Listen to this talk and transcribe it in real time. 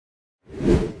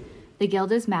The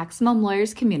Guild is Maximum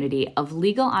Lawyers' community of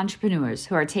legal entrepreneurs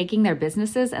who are taking their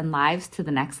businesses and lives to the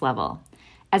next level.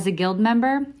 As a Guild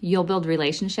member, you'll build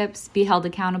relationships, be held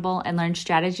accountable, and learn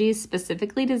strategies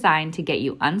specifically designed to get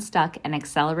you unstuck and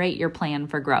accelerate your plan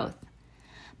for growth.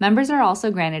 Members are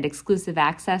also granted exclusive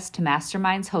access to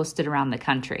masterminds hosted around the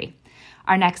country.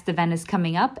 Our next event is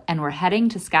coming up, and we're heading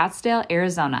to Scottsdale,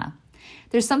 Arizona.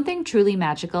 There's something truly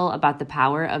magical about the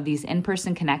power of these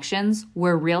in-person connections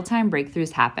where real-time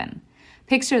breakthroughs happen.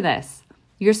 Picture this.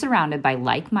 You're surrounded by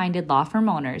like-minded law firm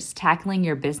owners tackling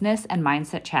your business and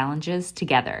mindset challenges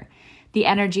together. The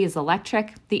energy is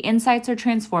electric, the insights are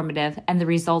transformative, and the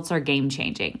results are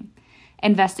game-changing.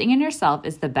 Investing in yourself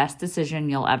is the best decision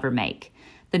you'll ever make.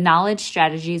 The knowledge,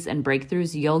 strategies, and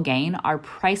breakthroughs you'll gain are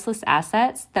priceless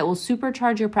assets that will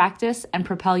supercharge your practice and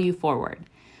propel you forward.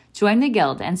 Join the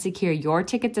Guild and secure your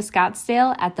ticket to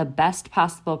Scottsdale at the best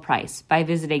possible price by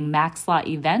visiting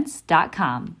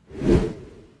maxlawevents.com.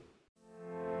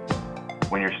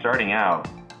 When you're starting out,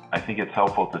 I think it's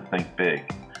helpful to think big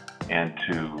and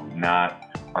to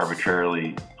not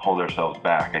arbitrarily hold ourselves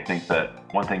back. I think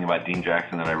that one thing about Dean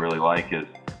Jackson that I really like is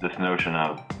this notion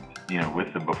of,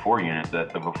 with the before unit,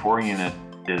 that the before unit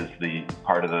is the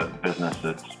part of the business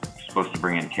that's supposed to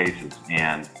bring in cases,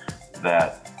 and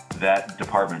that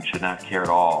department should not care at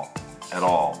all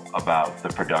about the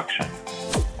production.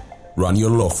 Run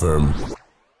your law firm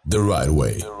the right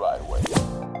way.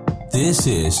 This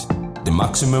is the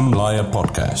Maximum Lawyer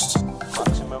Podcast.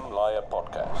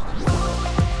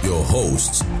 Your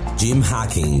hosts, Jim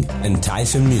Hacking and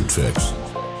Tyson Mutrux.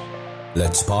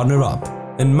 Let's partner up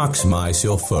and maximize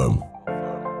your firm.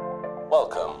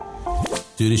 Welcome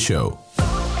to the show.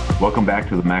 Welcome back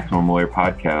to the Maximum Lawyer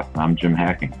Podcast. I'm Jim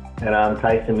Hacking. And I'm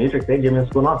Tyson Mutrux. Hey, Jim,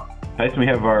 what's going on? Tyson, we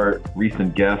have our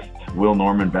recent guest, Will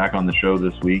Norman, back on the show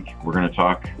this week. We're going to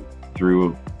talk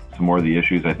through some more of the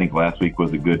issues. I think last week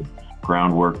was a good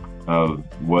groundwork of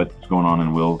what's going on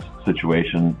in Will's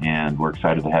situation, and we're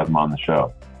excited to have him on the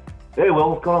show. Hey,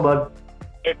 Will, what's going on, bud?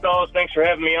 Hey, fellas, thanks for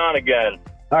having me on again.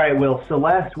 All right, Will, so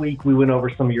last week we went over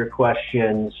some of your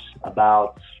questions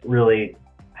about really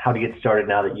how to get started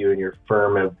now that you and your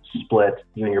firm have split,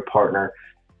 you and your partner.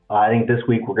 I think this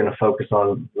week we're going to focus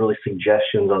on really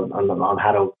suggestions on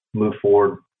how to move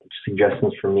forward,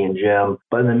 suggestions from me and Jim.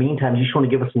 But in the meantime, you just want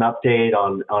to give us an update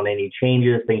on any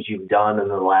changes, things you've done in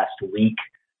the last week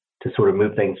to sort of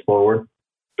move things forward?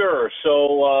 Sure.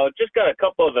 So just got a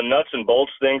couple of the nuts and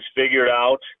bolts things figured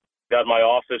out. Got my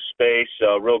office space,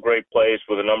 a real great place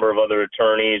with a number of other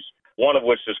attorneys, one of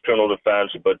which is criminal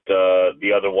defense, but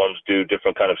the other ones do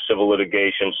different kind of civil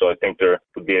litigation. So I think there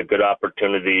would be a good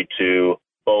opportunity to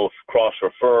both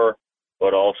cross-refer,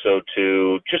 but also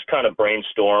to just kind of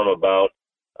brainstorm about,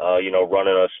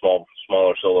 running a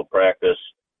smaller solo practice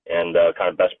and kind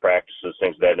of best practices,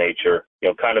 things of that nature.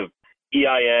 Kind of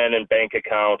EIN and bank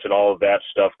accounts and all of that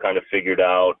stuff kind of figured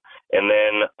out. And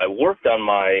then I worked on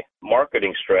my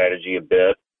marketing strategy a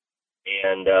bit,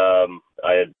 and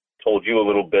I had told you a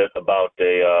little bit about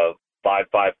a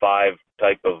 5-5-5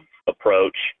 type of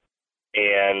approach.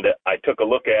 And I took a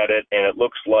look at it, and it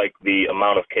looks like the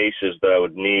amount of cases that I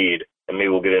would need, and maybe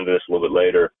we'll get into this a little bit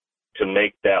later, to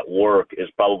make that work is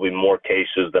probably more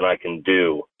cases than I can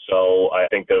do. So I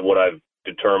think that what I've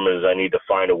determined is I need to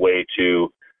find a way to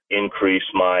increase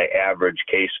my average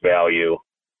case value.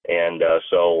 And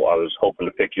so I was hoping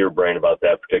to pick your brain about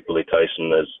that, particularly,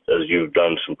 Tyson, as you've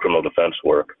done some criminal defense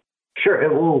work. Sure.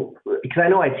 Well, because I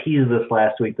know I teased this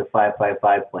last week, the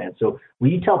 5-5-5 plan. So will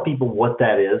you tell people what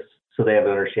that is so they have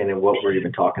an understanding of what we're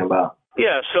even talking about?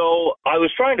 Yeah, so I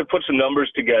was trying to put some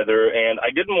numbers together, and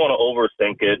I didn't want to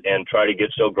overthink it and try to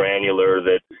get so granular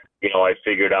that, I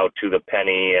figured out to the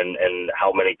penny and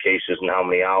how many cases and how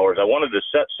many hours. I wanted to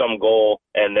set some goal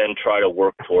and then try to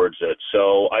work towards it.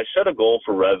 So I set a goal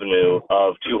for revenue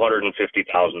of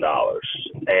 $250,000.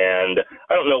 And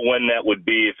I don't know when that would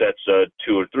be, if that's a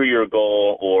 2 or 3 year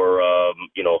goal or, a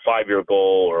 5-year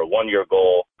goal or a 1-year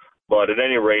goal. But at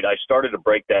any rate, I started to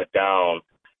break that down.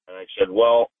 And I said,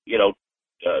 well,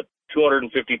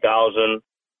 $250,000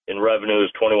 in revenue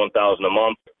is $21,000 a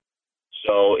month.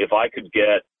 So if I could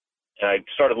get, and I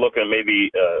started looking at maybe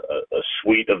a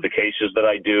suite of the cases that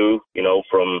I do,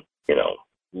 from,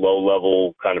 low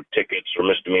level kind of tickets or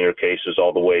misdemeanor cases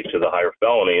all the way to the higher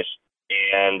felonies.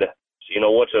 And,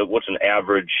 what's an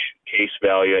average case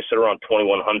value? I said around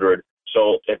 2,100.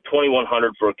 So at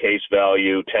 2,100 for a case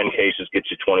value, 10 cases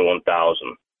gets you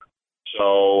 21,000.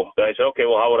 So I said, okay,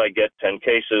 well, how would I get 10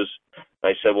 cases?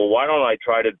 I said, well, why don't I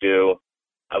try to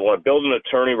I want to build an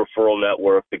attorney referral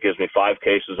network that gives me 5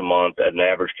 cases a month at an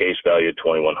average case value of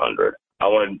 2,100. I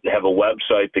want to have a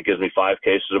website that gives me 5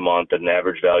 cases a month at an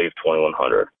average value of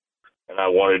 $2,100. And I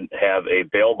want to have a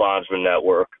bail bondsman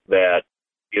network that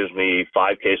gives me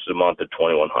 5 cases a month at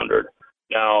 $2,100.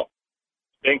 Now,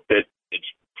 I think that it's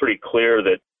pretty clear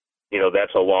that,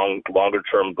 that's a longer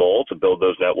term goal to build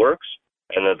those networks,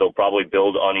 and that they'll probably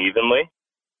build unevenly.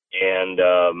 And,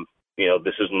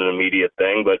 this isn't an immediate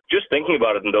thing, but just thinking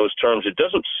about it in those terms, it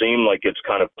doesn't seem like it's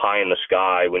kind of pie in the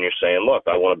sky when you're saying, look,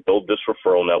 I want to build this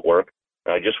referral network,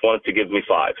 and I just want it to give me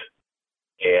 5.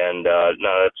 And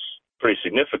now that's pretty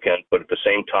significant, but at the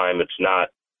same time, it's not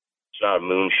a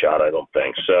moonshot, I don't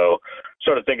think. So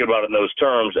started thinking about it in those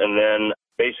terms, and then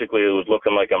basically it was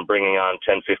looking like I'm bringing on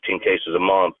 10, 15 cases a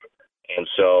month. And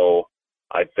so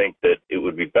I think that it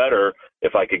would be better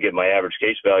if I could get my average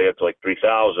case value up to like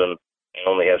 3,000 and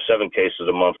only have 7 cases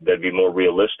a month. That'd be more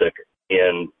realistic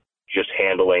in just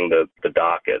handling the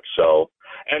docket. So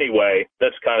anyway,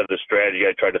 that's kind of the strategy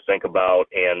I tried to think about,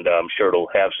 and I'm sure it'll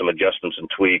have some adjustments and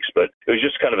tweaks, but it was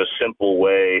just kind of a simple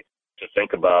way to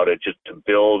think about it, just to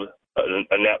build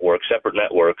a network, separate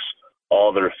networks,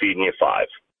 all that are feeding you 5.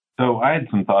 So I had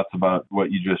some thoughts about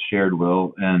what you just shared,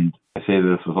 Will, and I say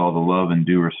this with all the love and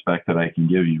due respect that I can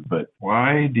give you, but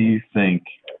why do you think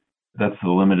that's the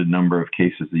limited number of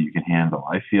cases that you can handle?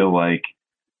 I feel like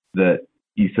that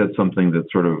you said something that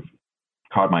sort of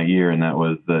caught my ear, and that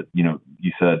was that,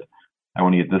 you said, I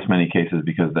want to get this many cases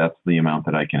because that's the amount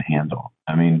that I can handle.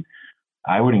 I mean,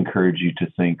 I would encourage you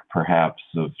to think perhaps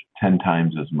of 10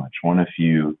 times as much. What if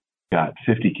you got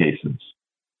 50 cases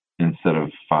instead of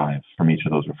 5 from each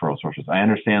of those referral sources? I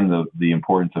understand the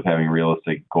importance of having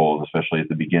realistic goals, especially at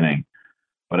the beginning,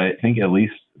 but I think at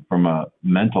least from a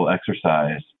mental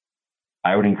exercise,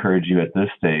 I would encourage you at this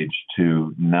stage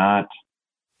to not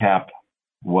cap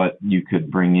what you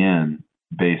could bring in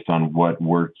based on what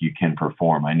work you can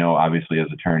perform. I know obviously as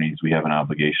attorneys, we have an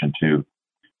obligation to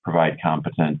provide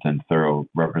competent and thorough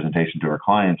representation to our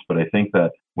clients, but I think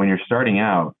that when you're starting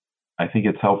out, I think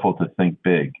it's helpful to think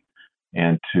big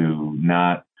and to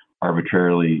not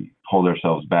arbitrarily hold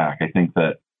ourselves back. I think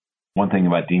that one thing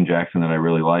about Dean Jackson that I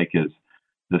really like is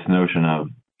this notion of,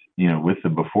 with the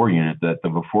before unit, that the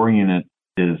before unit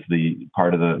is the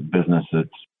part of the business that's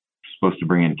supposed to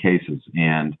bring in cases,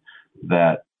 and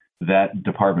that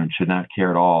department should not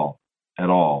care at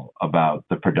all about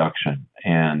the production,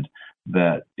 and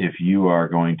that if you are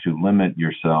going to limit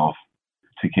yourself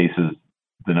to cases,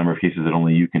 the number of cases that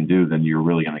only you can do, then you're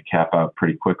really going to cap out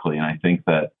pretty quickly. And I think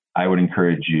that I would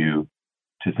encourage you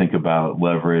to think about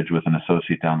leverage with an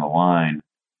associate down the line,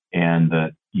 and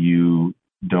that you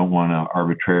don't want to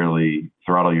arbitrarily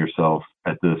throttle yourself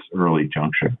at this early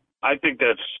juncture. I think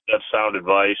that's sound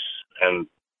advice, and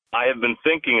I have been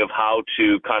thinking of how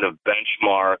to kind of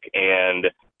benchmark and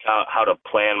how to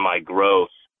plan my growth.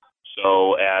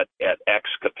 So at X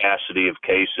capacity of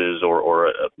cases,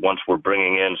 or once we're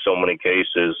bringing in so many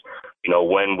cases,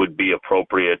 when would be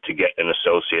appropriate to get an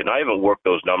associate? And I haven't worked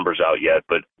those numbers out yet,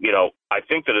 but, I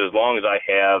think that as long as I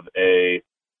have a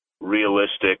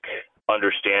realistic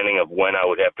understanding of when I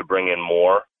would have to bring in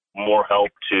more help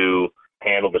to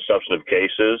handle the substantive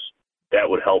cases, that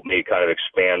would help me kind of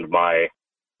expand my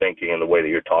thinking in the way that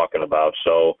you're talking about.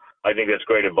 So I think that's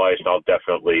great advice, and I'll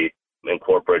definitely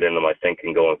incorporate into my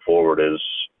thinking going forward is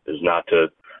not to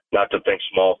think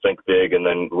small, think big, and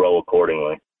then grow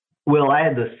accordingly. Will, I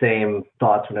had the same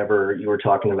thoughts whenever you were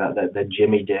talking about that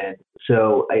Jimmy did.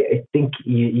 So I think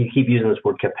you keep using this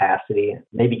word capacity.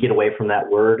 Maybe get away from that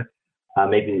word.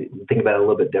 Maybe think about it a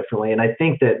little bit differently. And I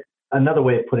think that another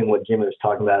way of putting what Jimmy was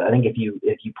talking about, I think if you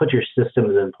put your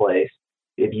systems in place,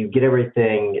 if you get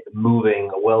everything moving,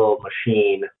 a well-oiled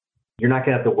machine, you're not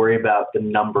going to have to worry about the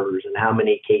numbers and how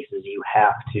many cases you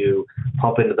have to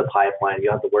pump into the pipeline. You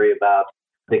don't have to worry about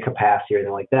the capacity or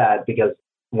anything like that, because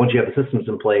once you have the systems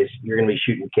in place, you're going to be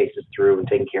shooting cases through and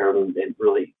taking care of them and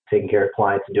really taking care of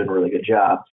clients and doing a really good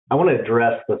job. I want to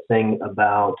address the thing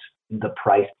about the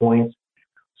price points.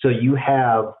 So you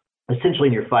have essentially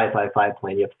in your 555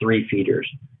 plan, you have 3 feeders.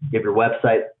 You have your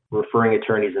website, referring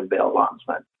attorneys, and bail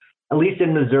bondsmen. At least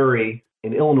in Missouri,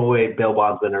 in Illinois, bail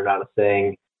bondsmen are not a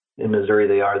thing. In Missouri,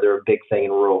 they're a big thing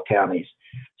in rural counties.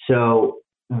 So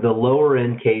the lower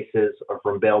end cases are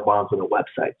from bail bondsmen and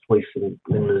websites, at least in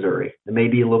Missouri. It may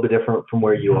be a little bit different from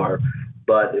where you are,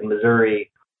 but in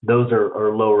Missouri, those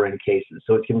are lower end cases.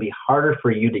 So it can be harder for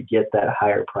you to get that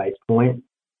higher price point.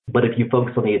 But if you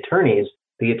focus on the attorneys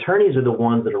are the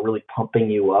ones that are really pumping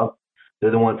you up.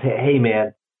 They're the ones, hey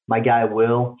man, my guy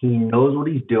Will, he knows what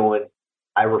he's doing.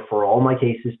 I refer all my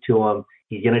cases to him.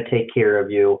 He's going to take care of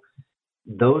you.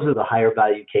 Those are the higher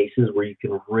value cases where you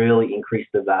can really increase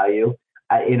the value.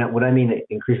 When I mean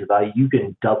increase the value, you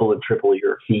can double and triple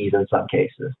your fees in some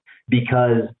cases,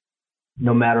 because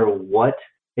no matter what,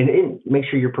 and make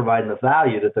sure you're providing the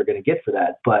value that they're going to get for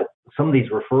that. But some of these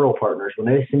referral partners, when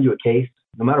they send you a case,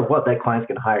 no matter what, that client's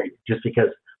going to hire you just because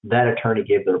that attorney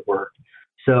gave their word.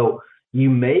 So you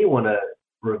may want to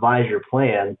revise your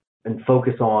plan and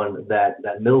focus on that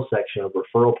middle section of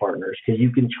referral partners, because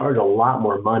you can charge a lot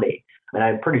more money. And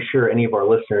I'm pretty sure any of our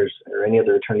listeners or any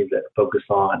other attorneys that focus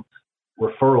on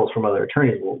referrals from other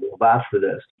attorneys will vouch for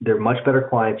this. They're much better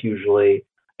clients usually,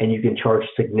 and you can charge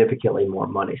significantly more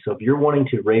money. So if you're wanting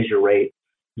to raise your rate,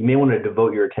 you may want to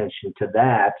devote your attention to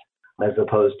that as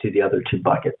opposed to the other two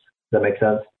buckets. Does that make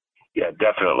sense? Yeah,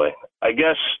 definitely. I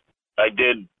guess I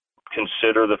did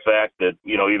consider the fact that,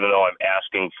 even though I'm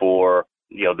asking for,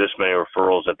 this many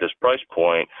referrals at this price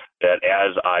point, that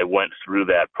as I went through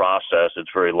that process, it's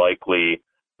very likely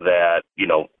that,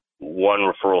 one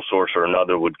referral source or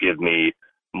another would give me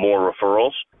more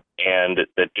referrals, and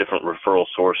that different referral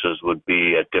sources would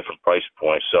be at different price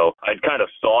points. So I'd kind of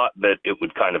thought that it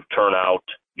would kind of turn out,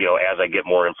 as I get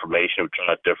more information, it would turn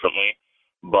out differently.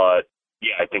 But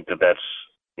yeah, I think that's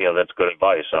good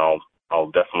advice.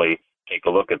 I'll definitely take a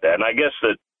look at that. And I guess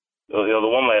that, the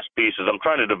one last piece is I'm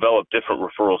trying to develop different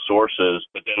referral sources,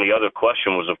 but then the other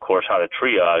question was, of course, how to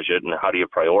triage it and how do you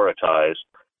prioritize?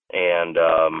 And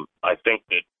I think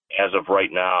that as of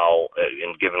right now,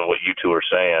 and given what you two are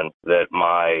saying, that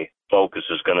my focus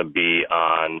is going to be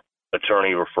on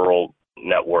attorney referral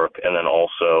network, and then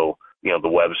also, the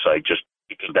website, just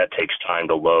because that takes time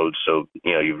to load. So,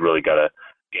 you've really got to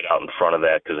get out in front of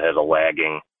that because it has a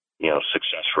lagging,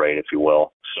 success rate, if you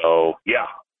will. So yeah,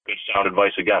 good sound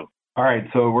advice again. All right,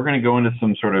 so we're going to go into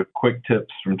some sort of quick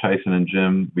tips from Tyson and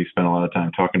Jim. We spent a lot of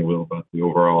time talking to Will about the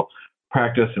overall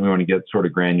practice, and we want to get sort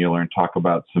of granular and talk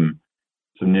about some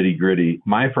nitty gritty.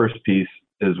 My first piece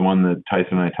is one that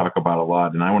Tyson and I talk about a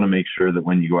lot, and I want to make sure that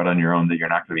when you go out on your own, that you're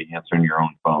not going to be answering your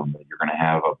own phone, that you're going to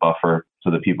have a buffer so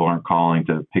that people aren't calling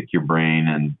to pick your brain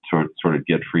and sort of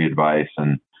get free advice,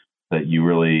 and that you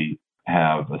really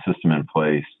have a system in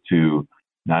place to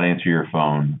not answer your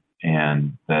phone,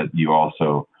 and that you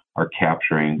also are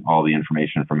capturing all the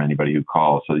information from anybody who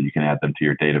calls so that you can add them to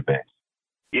your database.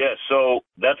 Yeah, so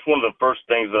that's one of the first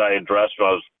things that I addressed when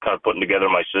I was kind of putting together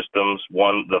my systems.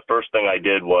 The first thing I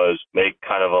did was make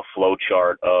kind of a flow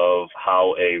chart of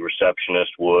how a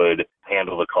receptionist would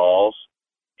handle the calls.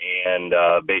 And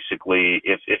basically,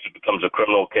 if it becomes a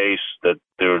criminal case, that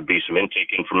there would be some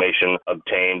intake information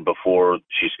obtained before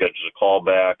she schedules a call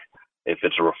back. If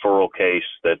it's a referral case,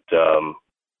 that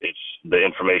it's the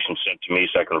information sent to me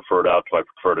so I can refer it out to my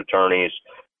preferred attorneys.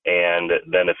 And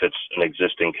then if it's an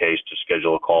existing case, to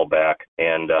schedule a call back.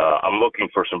 And I'm looking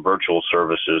for some virtual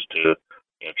services to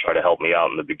try to help me out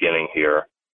in the beginning here.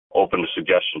 Open to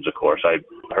suggestions, of course. I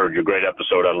heard your great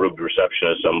episode on Ruby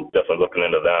Receptionist. I'm definitely looking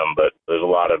into them, but there's a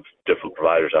lot of different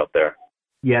providers out there.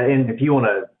 Yeah, and if you want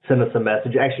to send us a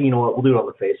message, actually, you know what, we'll do it on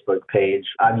the Facebook page.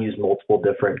 I've used multiple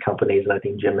different companies, and I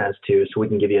think Jim has too, so we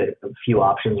can give you a few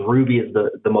options. Ruby is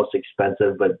the most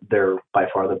expensive, but they're by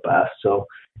far the best. So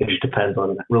it just depends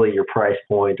on really your price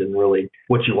point and really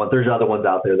what you want. There's other ones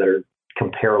out there that are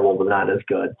comparable, but not as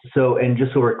good. So, and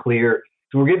just so we're clear,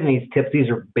 so we're giving these tips. These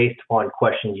are based upon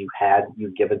questions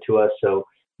you've given to us. So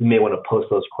you may want to post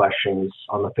those questions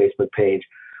on the Facebook page.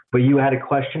 But you had a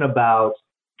question about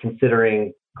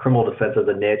considering criminal defense as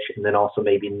a niche, and then also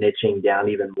maybe niching down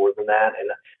even more than that. And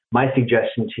my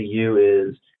suggestion to you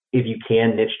is, if you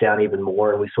can niche down even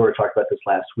more, and we sort of talked about this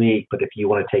last week, but if you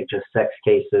want to take just sex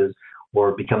cases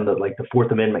or become the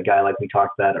Fourth Amendment guy like we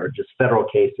talked about, or just federal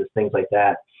cases, things like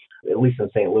that, at least in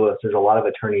St. Louis, there's a lot of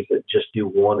attorneys that just do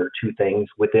one or two things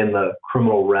within the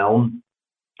criminal realm,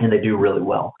 and they do really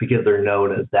well because they're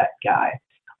known as that guy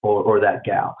or that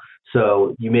gal.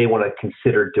 So you may want to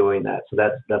consider doing that. So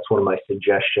that's one of my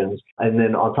suggestions. And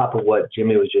then on top of what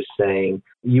Jimmy was just saying,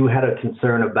 you had a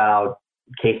concern about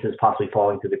cases possibly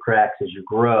falling through the cracks as you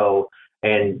grow.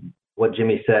 And what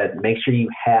Jimmy said, make sure you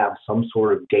have some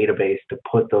sort of database to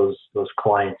put those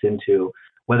clients into,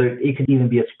 whether it could even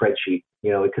be a spreadsheet.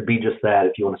 It could be just that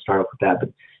if you want to start off with that,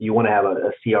 but you want to have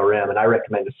a CRM. And I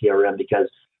recommend a CRM because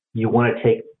you want to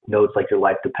take notes like your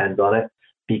life depends on it.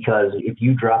 Because if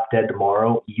you drop dead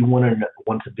tomorrow, you want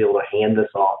to be able to hand this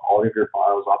off, all of your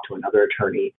files off to another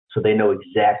attorney so they know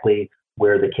exactly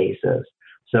where the case is.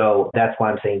 So that's why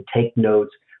I'm saying take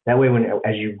notes. That way,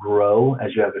 as you grow,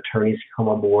 as you have attorneys come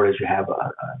on board, as you have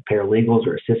paralegals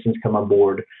or assistants come on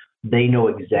board, they know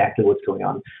exactly what's going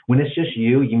on. When it's just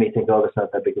you may think, oh, that's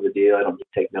not that big of a deal. I don't need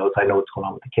to take notes. I know what's going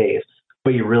on with the case.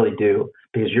 But you really do,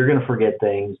 because you're going to forget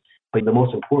things. But the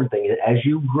most important thing is, as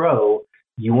you grow,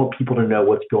 You want people to know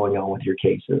what's going on with your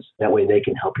cases. That way they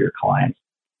can help your clients.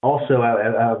 Also,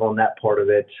 on that part of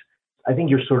it, I think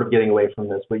you're sort of getting away from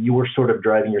this, but you were sort of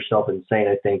driving yourself insane,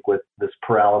 I think, with this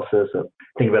paralysis of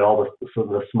thinking about all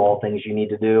the small things you need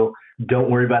to do.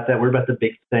 Don't worry about that. Worry about the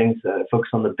big things. Focus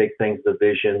on the big things, the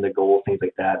vision, the goals, things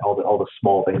like that. All the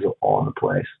small things will fall into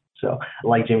place. So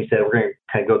like Jimmy said, we're going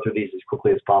to kind of go through these as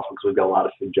quickly as possible because we've got a lot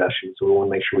of suggestions. So we want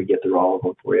to make sure we get through all of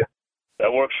them for you.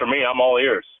 That works for me. I'm all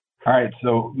ears. All right.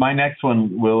 So my next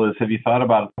one, Will, is have you thought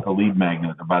about a lead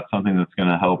magnet, about something that's going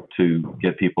to help to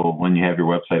get people, when you have your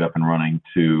website up and running,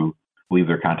 to leave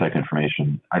their contact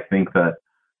information? I think that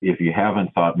if you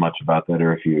haven't thought much about that,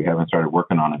 or if you haven't started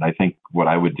working on it, I think what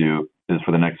I would do is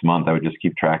for the next month, I would just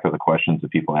keep track of the questions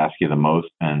that people ask you the most,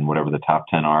 and whatever the top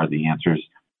 10 are, the answers,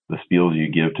 the spiels you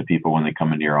give to people when they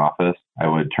come into your office. I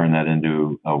would turn that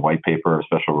into a white paper or a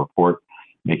special report,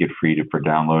 make it free for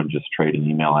download, just trade an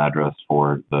email address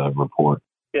for the report.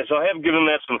 Yeah, so I have given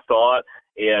that some thought,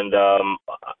 and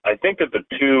I think that the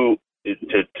two,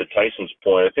 to Tyson's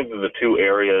point, I think that the two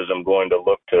areas I'm going to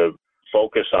look to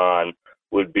focus on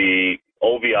would be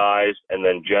OVIs and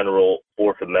then general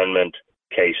Fourth Amendment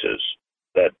cases.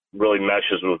 That really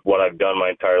meshes with what I've done my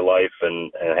entire life,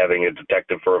 and having a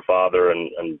detective for a father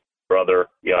and brother.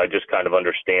 You know, I just kind of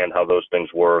understand how those things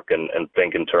work and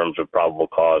think in terms of probable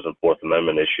cause and Fourth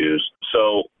Amendment issues.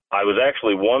 So I was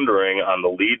actually wondering on the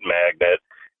lead magnet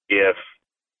if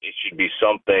it should be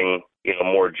something, you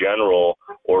know, more general,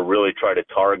 or really try to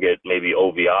target maybe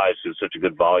OVIs, who's such a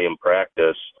good volume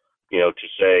practice, you know, to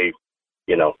say,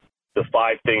 you know, the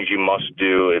 5 things you must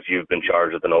do if you've been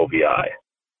charged with an OVI.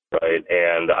 Right,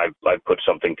 and I put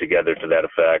something together to that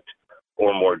effect,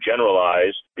 or more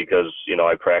generalized, because, you know,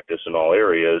 I practice in all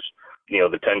areas, you know,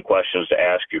 the 10 questions to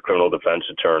ask your criminal defense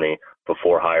attorney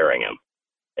before hiring him.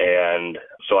 And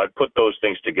so I put those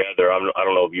things together. I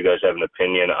don't know if you guys have an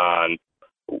opinion on,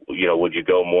 you know, would you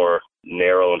go more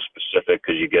narrow and specific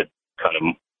because you get kind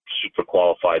of super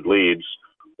qualified leads,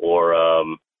 or,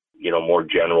 you know, more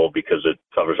general because it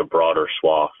covers a broader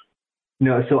swath?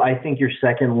 No, so I think your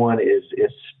second one is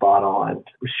spot on.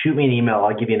 Shoot me an email.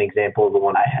 I'll give you an example of the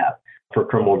one I have for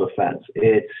criminal defense.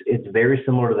 It's very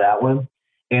similar to that one,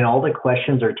 and all the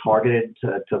questions are targeted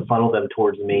to funnel them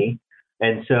towards me.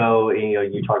 And so, you know,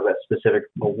 you talk about specific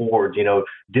awards. You know,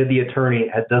 does the attorney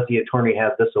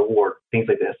have this award? Things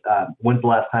like this. When's the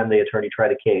last time the attorney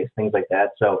tried a case? Things like that.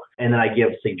 So, and then I give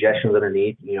suggestions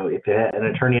underneath. You know, if an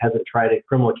attorney hasn't tried a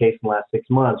criminal case in the last 6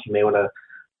 months, you may want to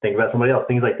think about somebody else,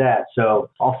 things like that. So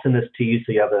I'll send this to you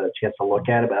so you have a chance to look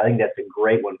at it. But I think that's a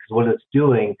great one, because what it's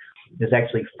doing is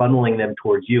actually funneling them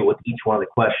towards you with each one of the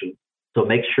questions. So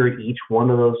make sure each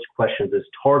one of those questions is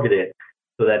targeted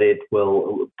so that it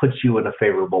will put you in a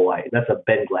favorable light. That's a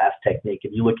Ben Glass technique.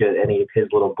 If you look at any of his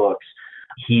little books,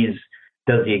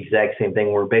 does the exact same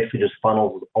thing, where it basically just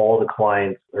funnels all the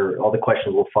clients, or all the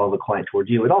questions will funnel the client towards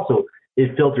you.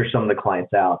 It filters some of the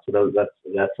clients out. So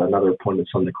that's another point of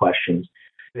some of the questions.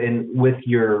 And with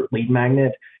your lead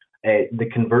magnet, the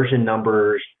conversion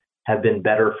numbers have been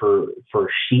better for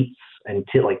sheets and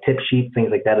tip sheets, things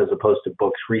like that, as opposed to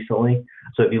books recently.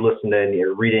 So if you listen to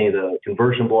or read any of the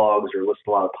conversion blogs or listen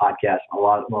to a lot of podcasts,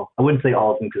 I wouldn't say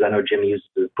all of them, because I know Jimmy uses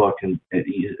his book and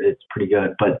it's pretty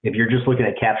good. But if you're just looking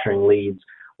at capturing leads,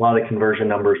 a lot of the conversion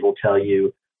numbers will tell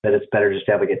you that it's better just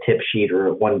to have like a tip sheet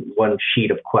or one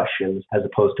sheet of questions as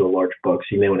opposed to a large book.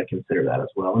 So you may want to consider that as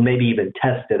well, and maybe even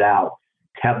test it out.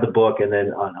 Have the book and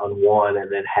then on one,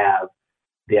 and then have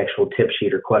the actual tip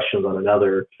sheet or questions on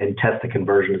another, and test the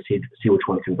conversion to see which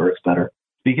one converts better.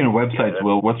 Speaking of websites,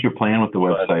 Will, what's your plan with the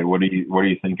website? What are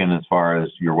you thinking as far as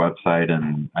your website?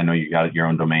 And I know you got your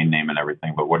own domain name and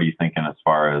everything, but what are you thinking as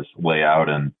far as layout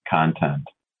and content?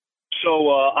 So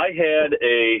I had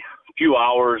a few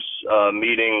hours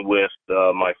meeting with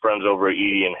my friends over at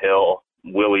Eady and Hill,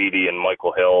 Will Eady and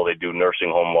Michael Hill. They do nursing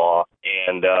home law,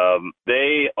 and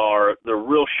they're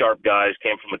real sharp guys,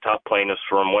 came from a top plaintiffs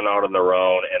firm, went out on their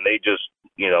own, and they just,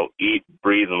 you know, eat,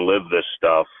 breathe, and live this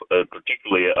stuff,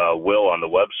 particularly Will on the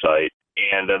website.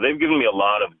 And they've given me a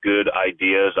lot of good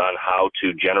ideas on how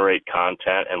to generate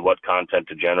content and what content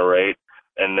to generate.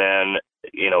 And then,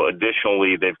 you know,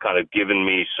 additionally, they've kind of given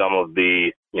me some of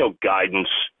the, you know, guidance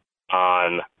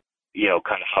on, you know,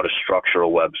 kind of how to structure a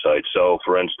website. So,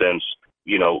 for instance,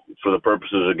 you know, for the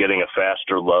purposes of getting a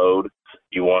faster load,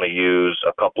 you want to use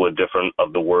a couple of different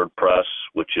of the WordPress,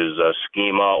 which is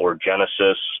Schema or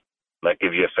Genesis. That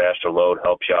gives you a faster load,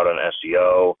 helps you out on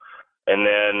SEO. And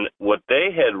then what they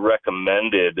had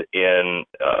recommended in,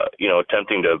 you know,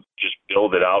 attempting to just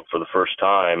build it out for the first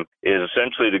time is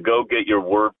essentially to go get your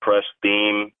WordPress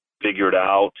theme figured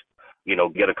out,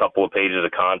 get a couple of pages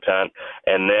of content.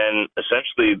 And then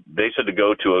essentially they said to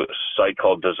go to a site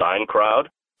called Design Crowd,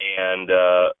 and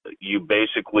you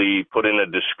basically put in a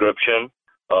description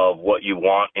of what you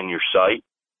want in your site,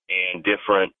 and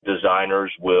different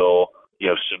designers will,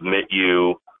 submit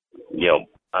you,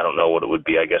 I don't know what it would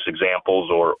be, I guess examples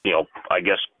or,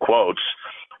 quotes,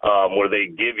 where they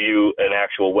give you an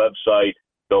actual website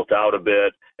built out a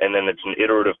bit, and then it's an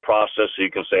iterative process, so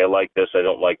you can say, I like this, I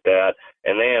don't like that.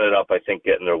 And they ended up, I think,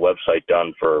 getting their website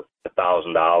done for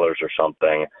 $1,000 or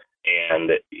something.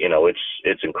 And,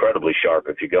 it's incredibly sharp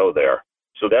if you go there.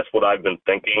 So that's what I've been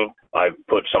thinking. I've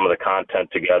put some of the content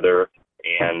together,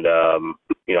 and,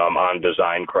 I'm on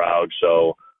Design Crowd,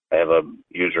 so I have a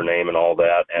username and all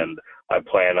that, and I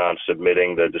plan on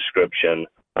submitting the description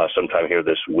sometime here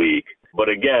this week. But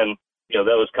again, that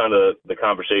was kind of the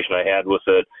conversation I had with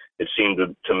it. It seemed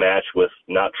to match with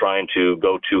not trying to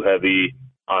go too heavy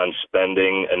on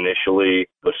spending initially,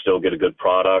 but still get a good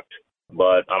product.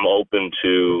 But I'm open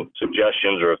to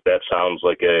suggestions, or if that sounds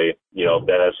like if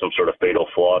that has some sort of fatal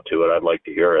flaw to it, I'd like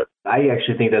to hear it. I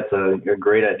actually think that's a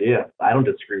great idea. I don't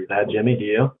disagree with that. Jimmy, do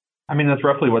you? I mean, that's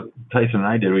roughly what Tyson and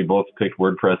I did. We both picked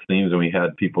WordPress themes, and we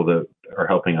had people that are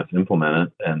helping us implement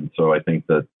it. And so I think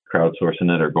that crowdsourcing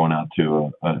it or going out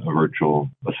to a virtual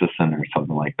assistant or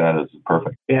something like that is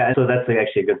perfect. Yeah, so that's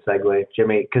actually a good segue,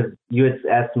 Jimmy, because you had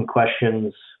asked some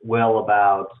questions, Will,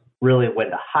 about really when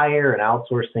to hire and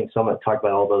outsource things. So I'm going to talk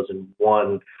about all those in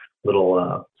one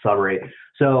little summary.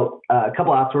 So a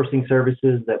couple outsourcing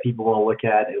services that people want to look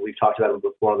at, and we've talked about them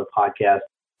before on the podcast.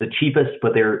 The cheapest,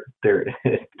 but they're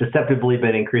deceptively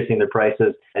been increasing their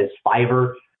prices, as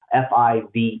Fiverr,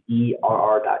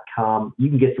 Fiverr.com. You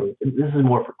can get some. This is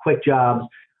more for quick jobs.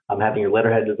 I'm having your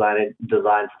letterhead designed for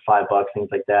 $5,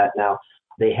 things like that. Now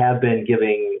they have been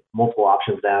giving multiple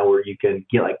options now where you can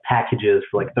get like packages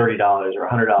for like $30 or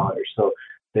 $100. So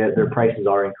their prices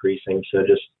are increasing. So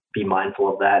just be mindful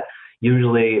of that.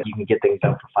 Usually you can get things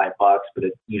done for $5, but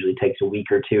it usually takes a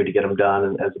week or two to get them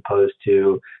done, as opposed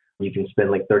to you can spend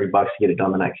like $30 to get it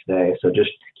done the next day. So just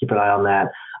keep an eye on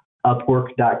that.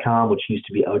 Upwork.com, which used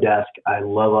to be Odesk. I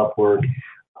love Upwork.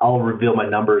 I'll reveal my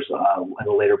numbers in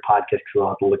a later podcast because I'll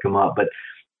have to look them up. But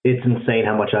it's insane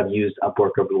how much I've used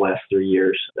Upwork over the last 3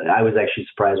 years. I was actually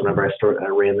surprised whenever I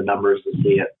ran the numbers to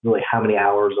see really how many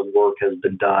hours of work has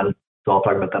been done. So I'll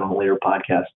talk about that on a later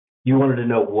podcast. You wanted to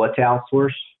know what to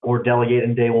outsource or delegate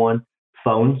in day one.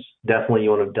 Phones, definitely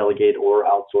you want to delegate or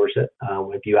outsource it.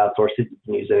 If you outsource it, you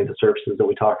can use any of the services that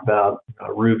we talked about,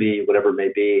 Ruby, whatever it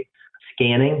may be.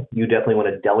 Scanning, you definitely want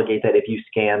to delegate that if you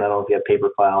scan. I don't know if you have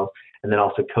paper files. And then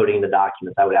also coding the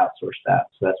documents, I would outsource that.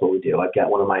 So that's what we do. I've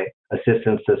got one of my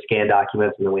assistants to scan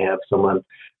documents, and then we have someone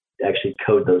actually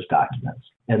code those documents.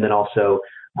 And then also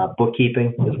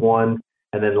bookkeeping is one.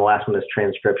 And then the last one is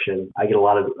transcription. I get a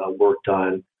lot of work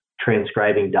done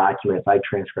transcribing documents. I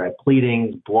transcribe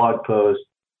pleadings, blog posts,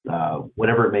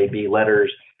 whatever it may be,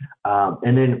 letters.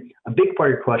 And then a big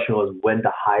part of your question was when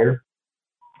to hire.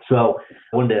 So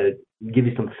I wanted to give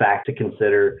you some facts to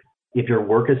consider. If your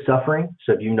work is suffering,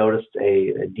 so if you noticed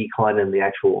a decline in the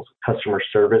actual customer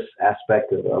service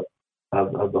aspect of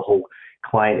the whole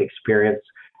client experience,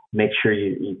 make sure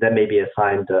that may be a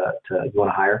sign to you want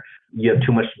to hire. You have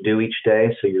too much to do each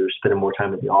day, so you're spending more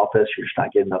time at the office. You're just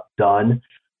not getting enough done.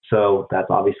 So that's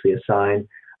obviously a sign.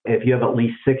 If you have at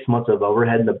least 6 months of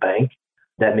overhead in the bank,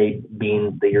 that may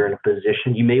mean that you're in a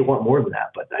position. You may want more than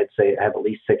that, but I'd say have at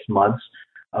least 6 months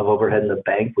of overhead in the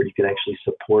bank where you can actually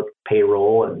support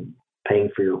payroll and paying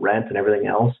for your rent and everything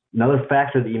else. Another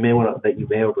factor that you may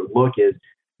overlook is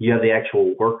you have the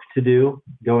actual work to do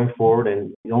going forward.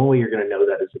 And the only way you're going to know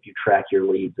that is if you track your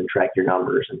leads and track your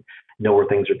numbers and know where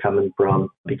things are coming from.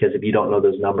 Because if you don't know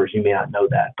those numbers, you may not know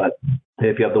that. But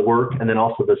if you have the work and then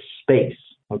also the space,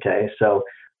 okay? So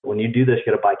when you do this,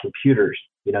 you got to buy computers.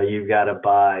 You've got to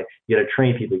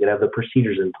train people. You got to have the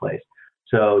procedures in place.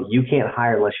 So you can't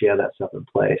hire unless you have that stuff in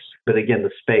place. But again,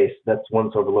 the space, that's one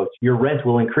that's overlooked. Your rent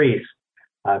will increase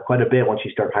quite a bit once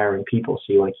you start hiring people.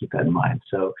 So you want to keep that in mind.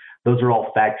 So those are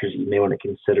all factors that you may want to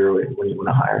consider when you want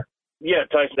to hire. Yeah,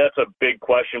 Tyson, that's a big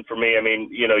question for me. I mean,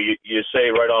 you say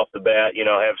right off the bat,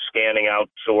 have scanning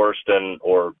outsourced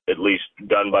or at least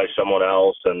done by someone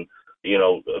else, and,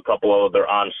 a couple of other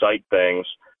on-site things.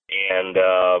 And,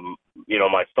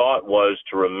 my thought was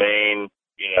to remain,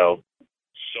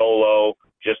 solo,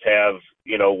 just have,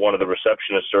 one of the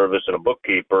receptionist service and a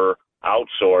bookkeeper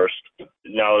outsourced.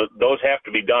 Now, those have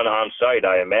to be done on site,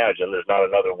 I imagine. There's not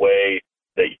another way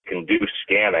that you can do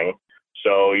scanning.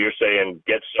 So you're saying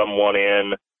get someone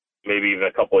in, maybe even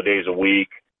a couple of days a week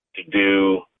to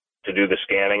do the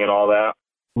scanning and all that?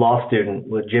 Law student,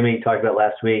 what Jimmy talked about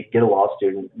last week, get a law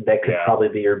student. That could probably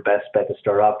be your best bet to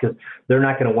start off because they're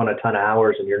not going to want a ton of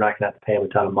hours and you're not going to have to pay them a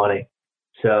ton of money.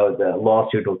 So the law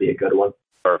student will be a good one.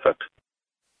 Perfect.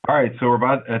 All right, so we're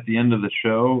about at the end of the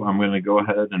show. I'm going to go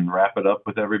ahead and wrap it up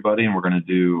with everybody, and we're going to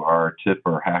do our tip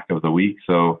or hack of the week.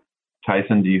 So,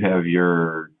 Tyson, do you have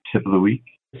your tip of the week?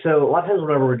 So a lot of times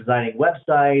whenever we're designing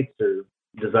websites or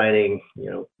designing,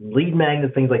 lead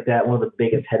magnets, things like that, one of the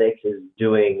biggest headaches is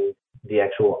doing the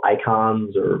actual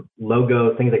icons or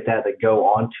logos, things like that go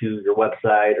onto your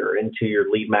website or into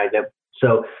your lead magnet.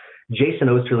 So Jason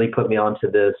Osterly put me onto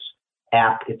this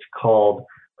app. It's called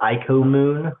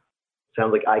IcoMoon.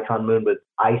 Sounds like Icon Moon, but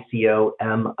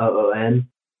ICOMOON,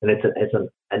 and it's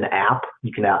an app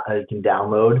you can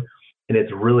download, and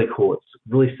it's really cool. It's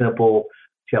really simple.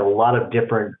 It's got a lot of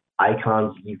different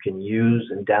icons you can use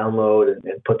and download and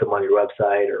put them on your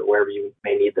website or wherever you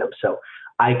may need them. So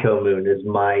IcoMoon is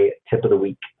my tip of the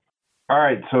week. All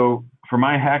right. So for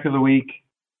my hack of the week,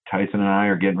 Tyson and I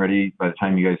are getting ready. By the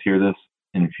time you guys hear this,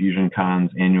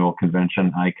 InfusionCon's annual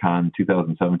convention, ICON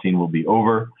 2017, will be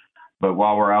over. But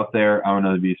while we're out there, I'm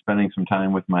going to be spending some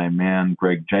time with my man,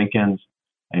 Greg Jenkins.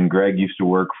 And Greg used to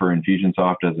work for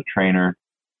Infusionsoft as a trainer.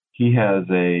 He has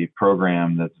a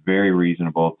program that's very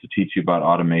reasonable to teach you about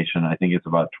automation. I think it's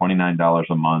about $29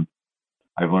 a month.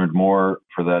 I've learned more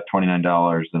for that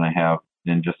 $29 than I have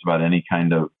in just about any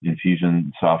kind of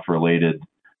Infusionsoft related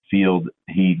field.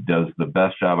 He does the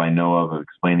best job I know of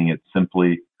explaining it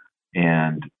simply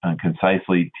and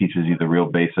concisely, teaches you the real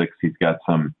basics. He's got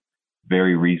some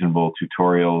very reasonable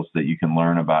tutorials that you can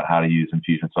learn about how to use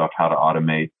Infusionsoft, how to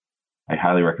automate. I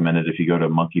highly recommend it. If you go to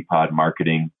MonkeyPod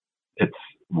Marketing, it's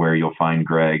where you'll find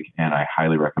Greg, and I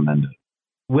highly recommend it.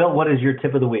 Will, what is your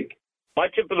tip of the week? My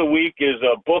tip of the week is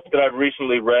a book that I've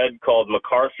recently read called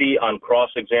McCarthy on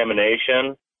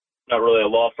Cross-Examination. Not really a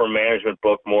law firm management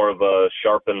book, more of a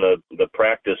sharpen the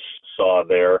practice saw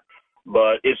there.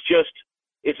 But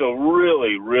it's a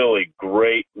really, really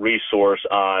great resource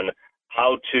on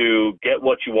how to get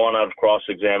what you want out of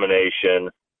cross-examination,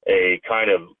 a kind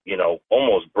of,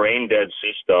 almost brain-dead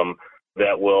system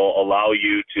that will allow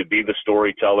you to be the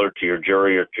storyteller to your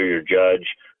jury or to your judge,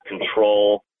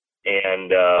 control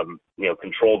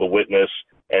the witness,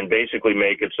 and basically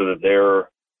make it so that their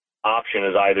option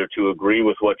is either to agree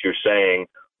with what you're saying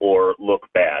or look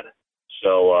bad.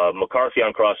 So McCarthy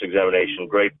on Cross-Examination,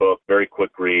 great book, very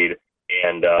quick read,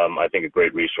 and I think a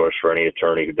great resource for any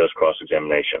attorney who does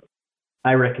cross-examination.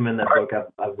 I recommend that book.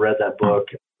 I've read that book.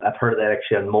 I've heard that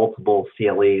actually on multiple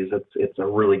CLEs. It's a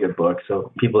really good book.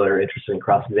 So people that are interested in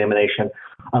cross-examination,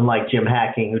 unlike Jim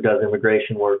Hacking, who does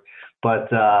immigration work,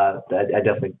 but I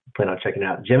definitely plan on checking it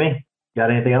out. Jimmy, got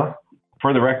anything else?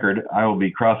 For the record, I will be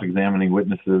cross-examining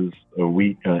witnesses a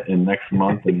week in next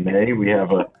month in May. We have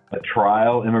a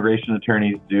trial. Immigration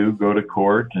attorneys do go to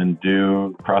court and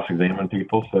do cross-examine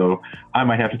people. So I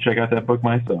might have to check out that book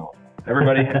myself.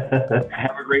 Everybody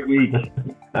have a great week. All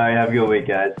right, have a good week,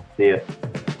 guys. See you.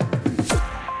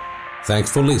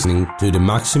 Thanks for listening to the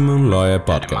Maximum Lawyer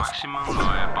Podcast.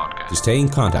 To stay in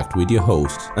contact with your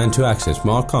host and to access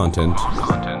more content,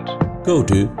 go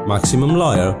to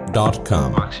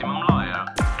MaximumLawyer.com.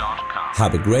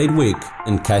 Have a great week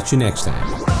and catch you next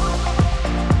time.